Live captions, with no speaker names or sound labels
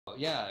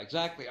Yeah,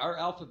 exactly. Our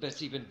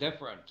alphabet's even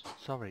different.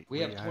 Sorry.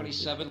 We have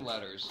 27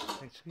 letters.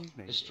 Excuse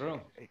me. It's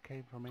true. It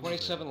came from England.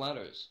 27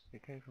 letters.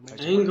 It came from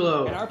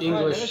Anglo, And our Prime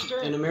English, Minister,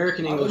 and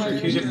American our English Prime are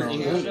two Minister different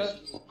in Englishes.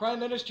 Canada, Prime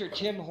Minister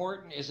Tim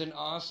Horton is an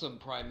awesome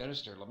Prime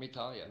Minister, let me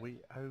tell you.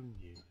 We own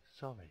you.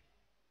 Sorry.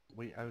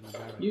 We own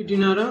America. You do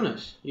not own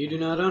us. You do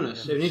not own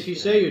us. And if you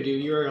say you do,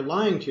 you are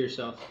lying to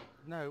yourself.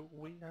 No,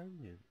 we own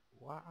you.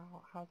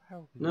 How the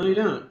hell? No, you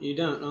don't. You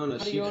don't own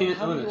us. You can't own us.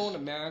 How do you own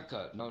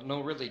America?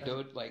 No, really,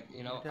 dude. Like,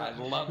 you know, I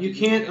love you the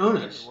can't UK. own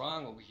Don't get us. me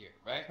wrong over here,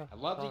 right? I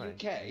love the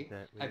UK.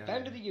 I've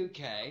been to the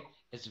UK.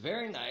 It's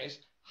very nice.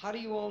 How do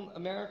you own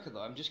America,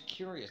 though? I'm just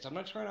curious. I'm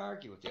not trying to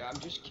argue with you. I'm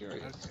just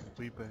curious.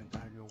 We burnt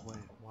down your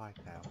White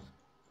House.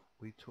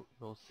 We took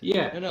your city.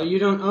 Yeah, but you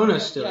don't own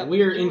us still.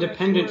 We are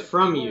independent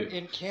from you.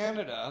 In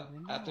Canada,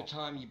 at the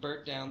time you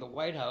burnt down the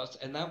White House,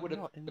 and that would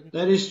have.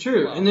 That is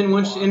true. And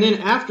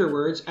then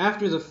afterwards,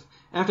 after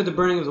the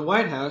burning of the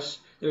White House,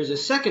 there was a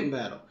second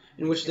battle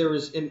in which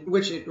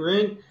it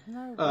rained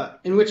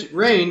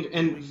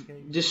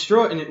and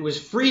destroyed, and it was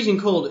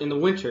freezing cold in the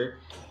winter,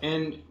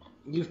 and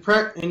you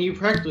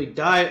practically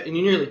died, and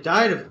you nearly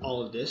died of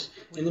all of this,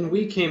 and then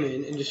we came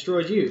in and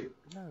destroyed you.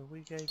 No,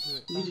 we gave you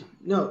it.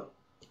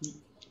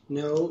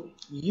 No,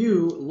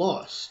 you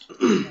lost.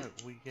 No,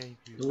 we gave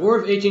you the War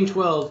of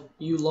 1812,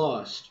 you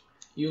lost.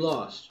 You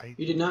lost.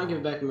 You did not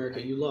give back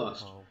America. You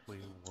lost. We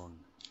won.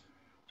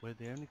 We're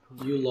the only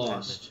country you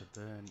lost. to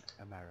burn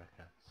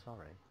America.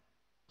 Sorry.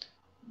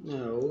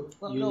 No,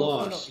 you No.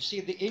 lost. You see,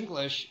 the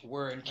English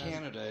were in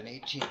Canada in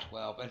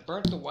 1812 and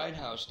burnt the White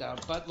House down.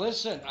 But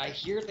listen, I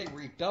hear they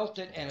rebuilt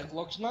it and it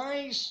looks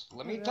nice.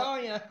 Let me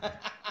tell you.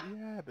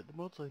 Yeah, but the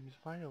Muslims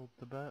failed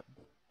to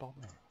bomb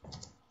it.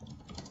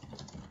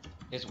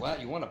 Is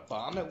what? You want to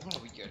bomb it? What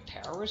are we, a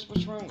terrorist?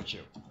 What's wrong with you?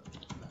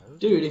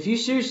 Dude, if you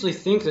seriously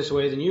think this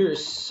way, then you're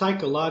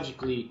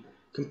psychologically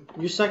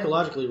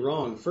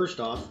wrong. First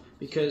off,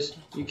 because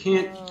you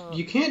can't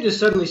just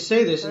suddenly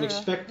say this and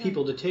expect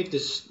people to take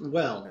this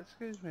well.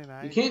 Excuse me,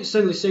 mate. You can't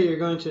suddenly say you're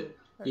going to.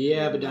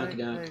 Yeah, but donkey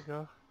donk. There you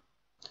go.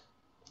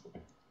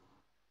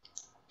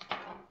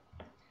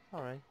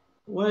 Sorry.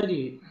 Why do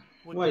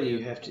you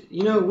have to?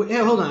 You know,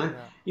 hey, hold on.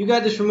 You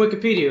got this from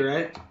Wikipedia,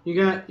 right? You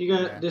got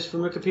this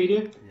from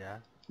Wikipedia? Yeah.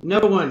 No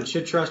one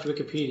should trust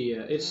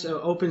Wikipedia. It's an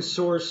open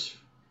source.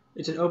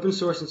 It's an open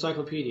source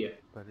encyclopedia.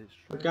 But it's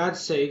true. For God's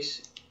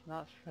sakes.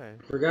 That's true.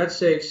 For God's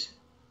sakes.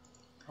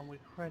 And we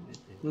credited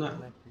for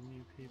letting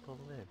you people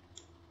live.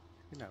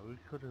 You know, we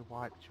could have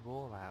wiped you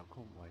all out,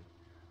 couldn't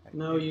we?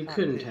 No, you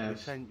couldn't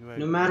have.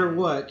 No matter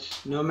what,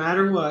 you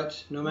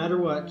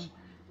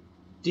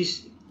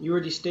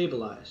were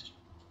destabilized.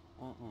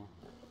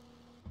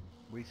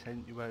 We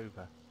sent you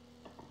over.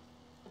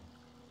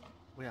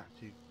 We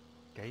actually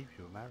gave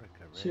you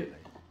America, really. So,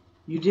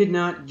 you did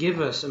not give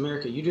us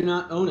America. You do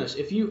not own us.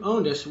 If you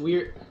owned us,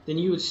 then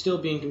you would still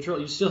be in control.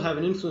 You still have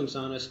an influence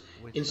on us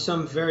in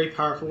some very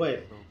powerful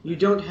way. You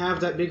don't have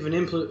that big of an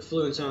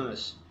influence on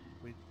us.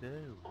 We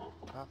do.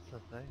 That's the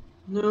thing.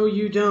 No,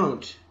 you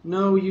don't.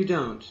 No, you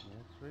don't. Yes,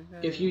 we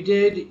do. If you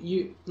did,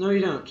 No,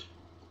 you don't.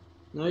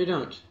 No, you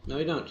don't. No,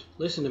 you don't.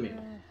 Listen to me.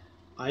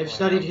 I've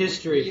studied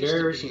history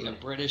very recently. We used to be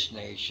a British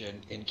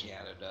nation in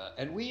Canada,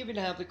 and we even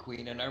have the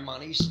Queen in our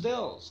money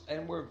stills,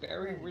 and we're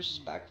very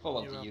respectful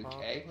of the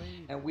UK,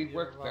 and we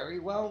work very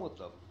well with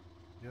them.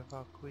 You have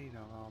our Queen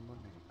on our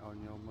money,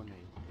 on your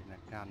money in a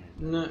cannon.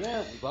 No,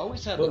 yeah, we've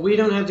always had. But we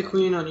don't have the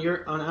Queen on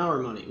our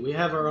money. We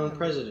have our own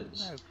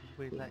presidents. No, because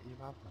we let you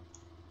have them.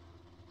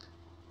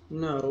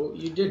 No,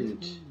 you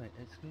didn't.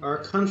 Excuse me. Our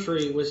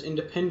country was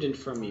independent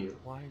from you.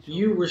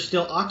 You were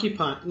still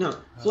occupying... No,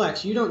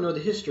 Flex, you don't know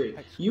the history.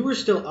 You were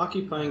still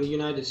occupying the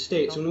United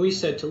States when we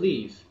said to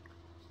leave.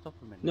 Stop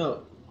a minute.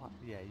 No.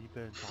 Yeah, you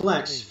burned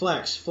Flex.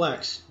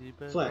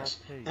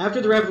 After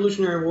the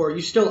Revolutionary War,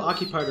 you still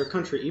occupied our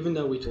country even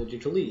though we told you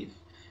to leave.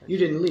 You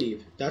didn't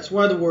leave. That's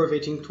why the War of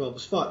 1812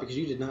 was fought, because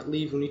you did not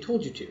leave when we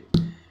told you to.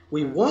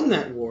 We won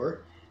that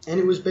war, and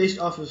it was based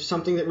off of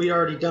something that we'd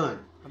already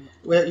done.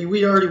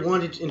 We already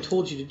wanted and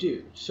told you to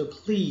do. So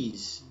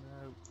please,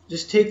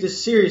 just take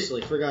this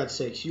seriously, for God's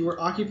sakes. You were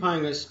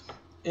occupying us,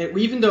 and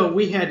even though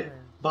we had,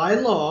 by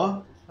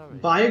law,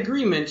 by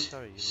agreement,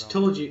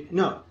 told you...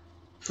 No,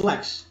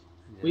 Flex.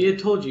 We had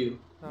told you...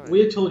 We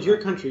had told your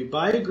country,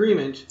 by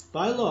agreement,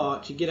 by law,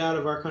 to get out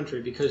of our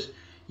country because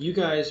you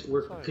guys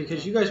were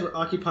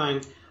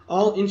occupying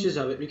all inches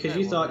of it because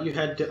you thought you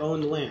had to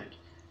own the land.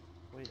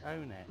 We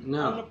own it.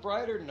 No. On a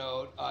brighter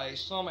note, I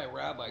saw my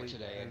rabbi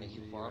today, and he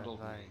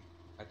fondled me.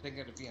 I think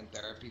I'd be in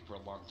therapy for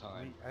a long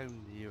time. We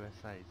own the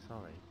USA,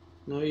 sorry.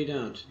 No, you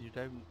don't. You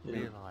don't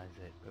realise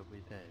it, but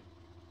we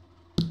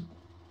do.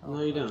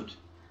 No, you don't.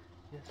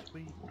 Yes,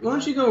 we. Why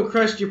don't you go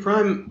request your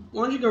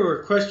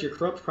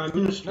corrupt prime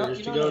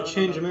ministers to go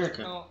change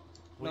America?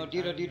 No,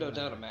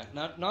 Dito, man.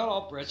 Not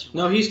all Brits.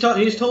 No, he's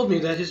told me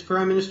that his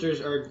prime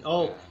ministers are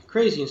all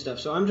crazy and stuff.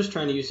 So I'm just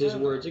trying to use his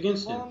words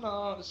against him.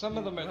 Well, no, some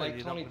of them are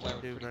like Tony Blair,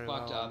 was pretty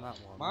fucked up.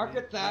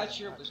 Margaret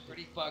Thatcher was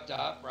pretty fucked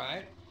up,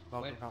 right?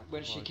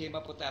 When she came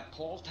up with that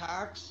poll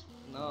tax,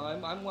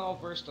 No, I'm well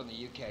versed on the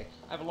UK.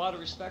 I have a lot of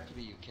respect for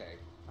the UK.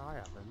 I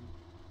haven't.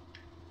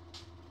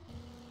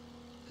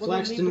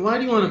 Flaxton, why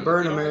do you want to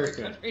burn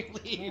America? No,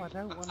 I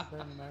don't want to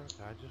burn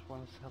America. I just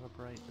want to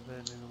celebrate the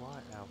burning of the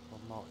White House on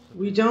March 15th.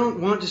 We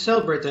don't want to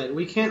celebrate that.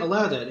 We can't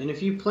allow that. And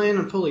if you plan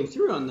on pulling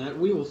through on that,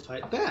 we will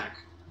fight back.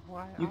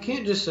 You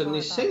can't just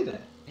suddenly say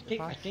that.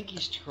 I think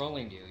he's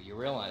trolling you. You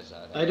realize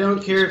that? I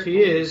don't care if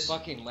he is.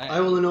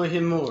 I will annoy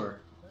him more.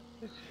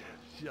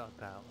 Shut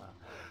out, man.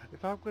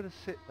 If I'm going to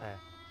sit there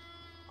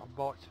on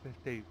March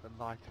 15th and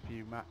light a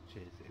few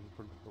matches in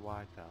front of the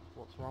White House,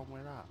 what's wrong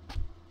with that?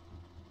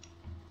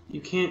 You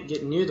can't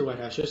get near the White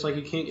House, just like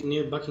you can't get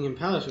near Buckingham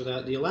Palace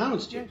without the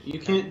allowance to. Yes, you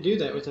can't do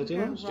that without the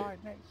go allowance to.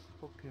 right next to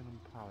Buckingham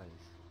Palace.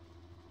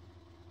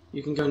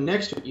 You can go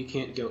next to it, you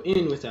can't go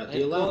in without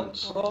the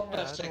allowance.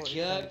 Proper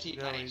security,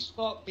 mate.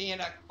 Stop being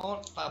a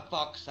cunt for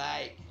fuck's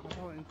sake.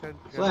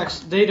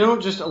 Flex, they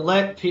don't just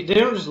let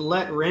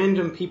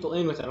random people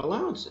in without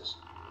allowances.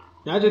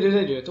 Neither do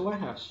they do at the White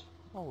House.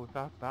 Oh,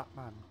 without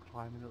Batman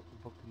climbing up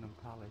the Buckingham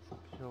Palace,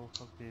 I'm sure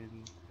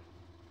fucking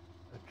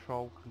a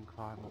troll can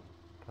climb up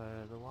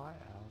the White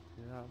House,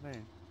 you know what I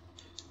mean?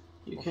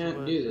 You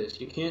can't do this.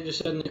 You can't just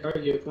suddenly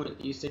argue a point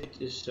that you think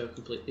is so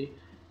completely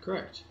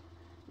correct.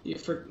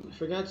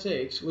 For God's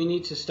sakes, we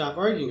need to stop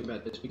arguing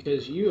about this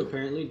because you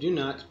apparently do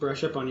not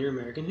brush up on your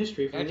American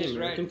history from the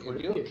American point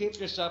of view. If you keep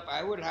this up,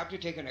 I would have to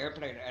take an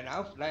airplane and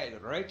I'll fly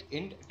right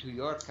into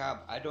your cab.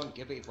 I don't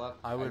give a fuck.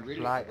 I would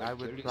fly.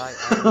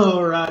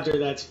 Oh, Roger,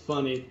 that's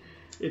funny.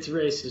 It's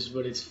racist,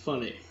 but it's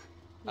funny.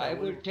 I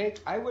would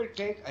take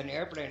an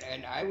airplane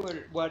and I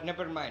would. Well,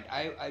 never mind.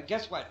 I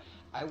guess what?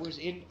 I was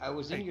in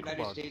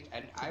United States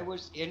and I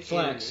was in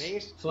a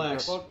race.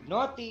 Flax.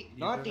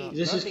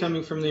 This is not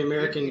coming from the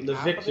American, the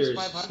victors'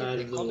 500, side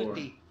of the war.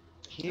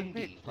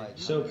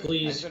 So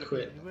please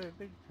quit. You weren't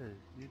victors.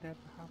 You never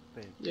have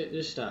been. Yeah,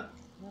 just stop.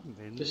 You haven't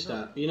been. Just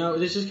stop. You know,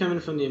 this is coming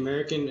from the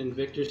American and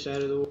victors'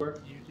 side of the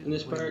war. In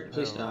this part,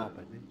 please stop.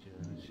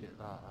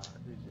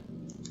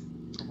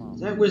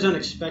 That was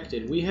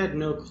unexpected. We had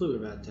no clue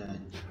about that.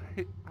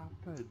 It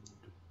happened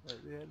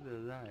at the end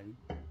of the day.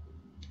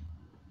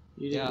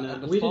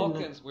 And the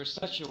Falklands were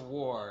such a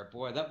war.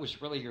 Boy, that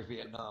was really your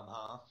Vietnam,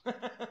 huh?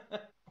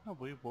 Oh,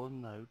 we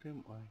won though,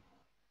 didn't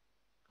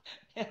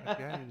we?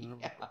 Again,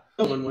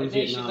 no one won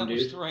Vietnam, that dude.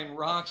 was throwing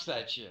rocks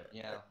at you.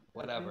 Yeah,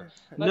 whatever.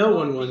 No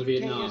one won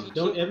Vietnam.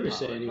 Don't ever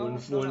say anyone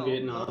won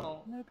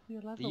Vietnam. No.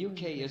 The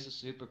UK is a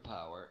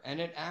superpower, and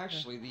it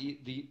actually,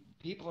 the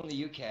people in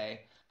the UK,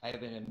 I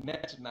have an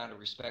immense amount of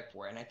respect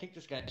for, and I think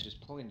this guy's just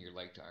pulling your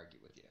leg to argue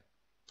with you.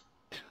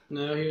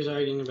 No, he was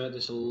arguing about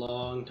this a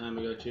long time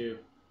ago, too.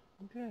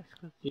 Yes,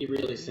 he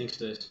really thinks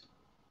this.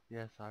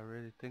 Yes, I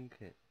really think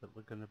it, that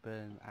we're going to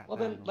burn... Well,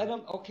 then, let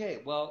him...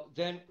 Okay, well,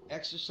 then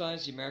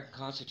exercise the American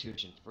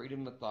Constitution.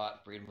 Freedom of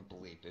thought, freedom of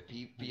belief. If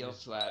he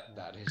feels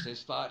that is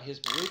his thought, his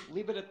belief,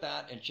 leave it at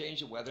that and change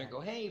the weather and go,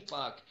 hey,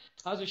 fuck,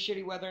 how's the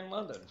shitty weather in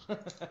London?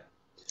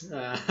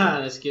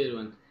 That's a good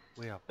one.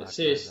 But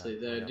seriously,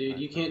 though, dude,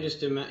 you can't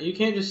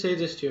just say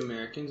this to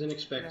Americans and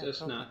expect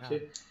us not to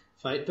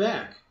fight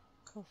back.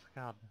 Of course I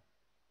can.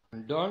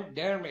 Don't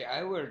dare me,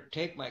 I will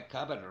take my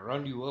cab and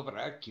run you over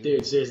at you.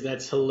 Dude, seriously,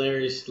 that's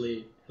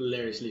hilariously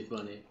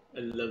funny.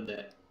 I love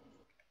that.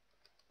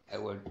 I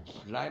will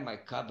fly my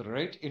cab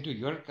right into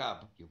your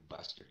cab, you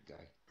bastard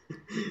guy.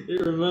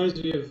 It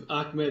reminds me of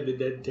Ahmed the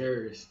Dead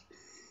Terrorist.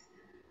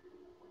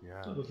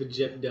 Yeah. Of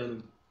Jeff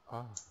Dunham.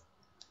 Oh.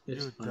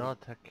 Your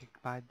daughter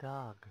kicked my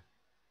dog.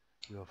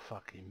 You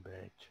fucking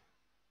bitch.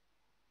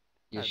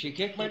 Yeah, she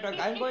kicked my dog.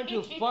 I'm going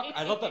to fuck.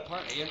 I love that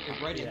part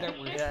right in there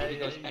where he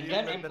goes, and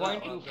then I'm going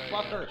to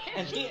fuck her.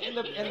 And the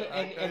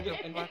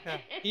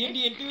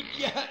Indian dude,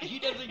 yeah, he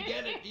doesn't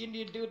get it. The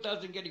Indian dude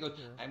doesn't get it. He goes,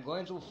 I'm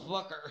going to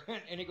fuck her.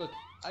 And he goes,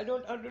 I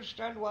don't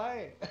understand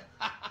why.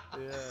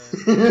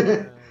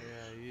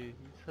 You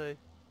say,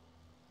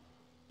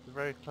 you're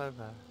very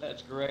clever.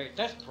 That's great.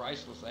 That's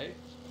priceless, eh?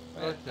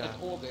 That's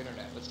old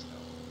internet, but still.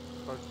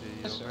 Roger,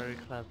 you're very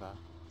clever.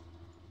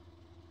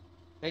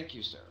 Thank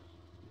you, sir.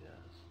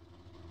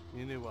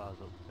 You knew what I was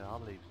up to.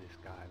 I'll leave this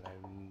guy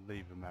alone,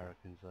 leave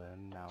Americans there,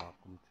 and now I'll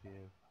come to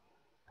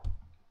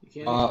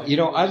you. You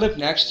know, I live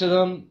next to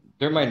them.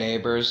 They're my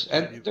neighbors,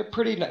 and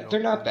they're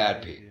not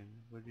bad people.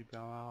 Would you be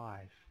my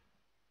wife?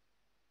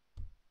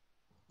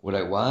 Would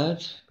I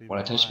what?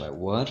 Want to touch my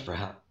what? For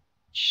how?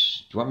 Do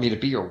you want me to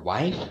be your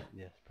wife?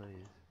 Yes,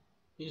 please.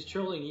 He's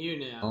trolling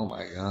you now. Oh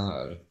my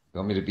god. You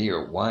want me to be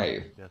your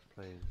wife? Yes,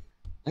 please.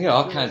 I got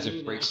all kinds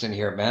of freaks in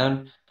here,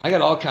 man. I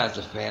got all kinds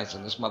of fans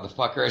in this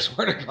motherfucker, I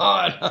swear to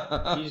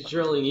God. He's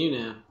drilling you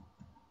now.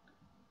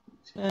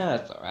 Yeah,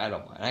 that's alright, I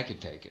don't mind. I can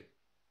take it.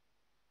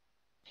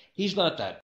 He's not that